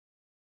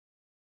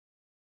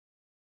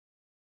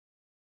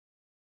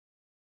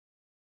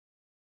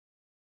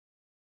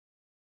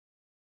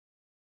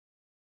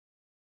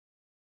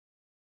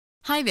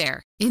Hi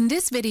there. In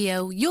this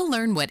video, you'll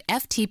learn what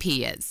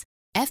FTP is.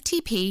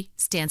 FTP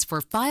stands for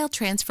File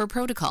Transfer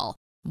Protocol.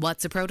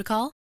 What's a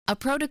protocol? A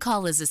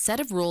protocol is a set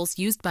of rules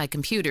used by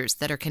computers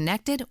that are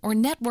connected or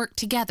networked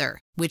together,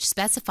 which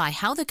specify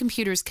how the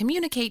computers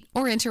communicate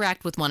or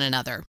interact with one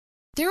another.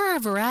 There are a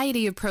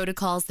variety of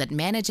protocols that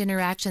manage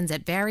interactions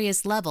at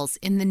various levels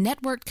in the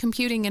networked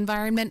computing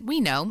environment we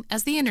know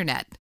as the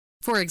Internet.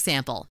 For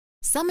example,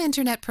 some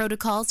Internet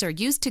protocols are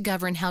used to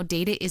govern how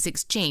data is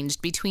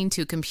exchanged between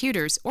two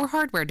computers or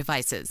hardware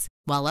devices,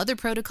 while other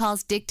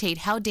protocols dictate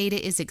how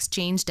data is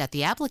exchanged at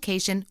the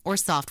application or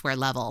software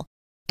level.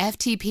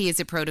 FTP is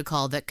a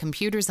protocol that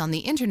computers on the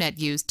Internet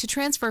use to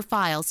transfer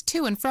files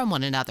to and from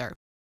one another.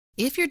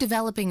 If you're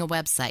developing a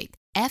website,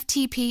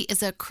 FTP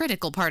is a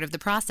critical part of the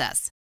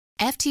process.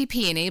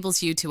 FTP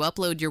enables you to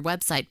upload your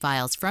website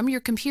files from your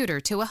computer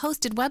to a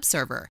hosted web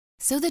server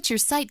so that your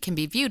site can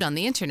be viewed on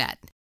the Internet.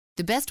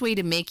 The best way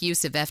to make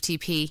use of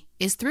FTP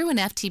is through an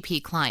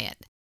FTP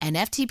client. An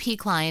FTP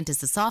client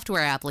is a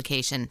software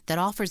application that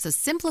offers a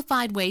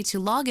simplified way to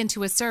log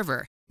into a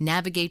server,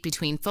 navigate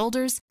between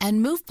folders,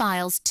 and move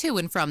files to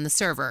and from the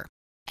server.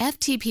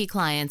 FTP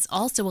clients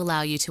also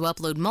allow you to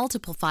upload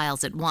multiple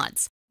files at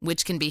once,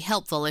 which can be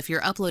helpful if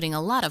you're uploading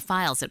a lot of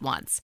files at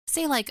once,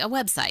 say like a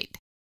website.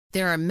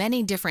 There are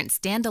many different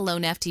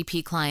standalone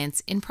FTP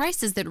clients in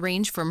prices that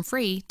range from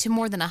free to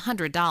more than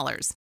 $100.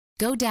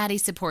 GoDaddy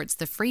supports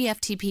the free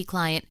FTP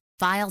client,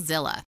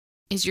 FileZilla.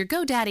 Is your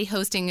GoDaddy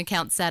hosting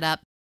account set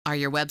up? Are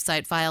your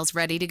website files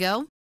ready to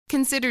go?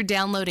 Consider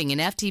downloading an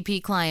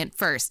FTP client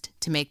first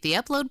to make the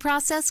upload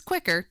process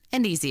quicker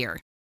and easier.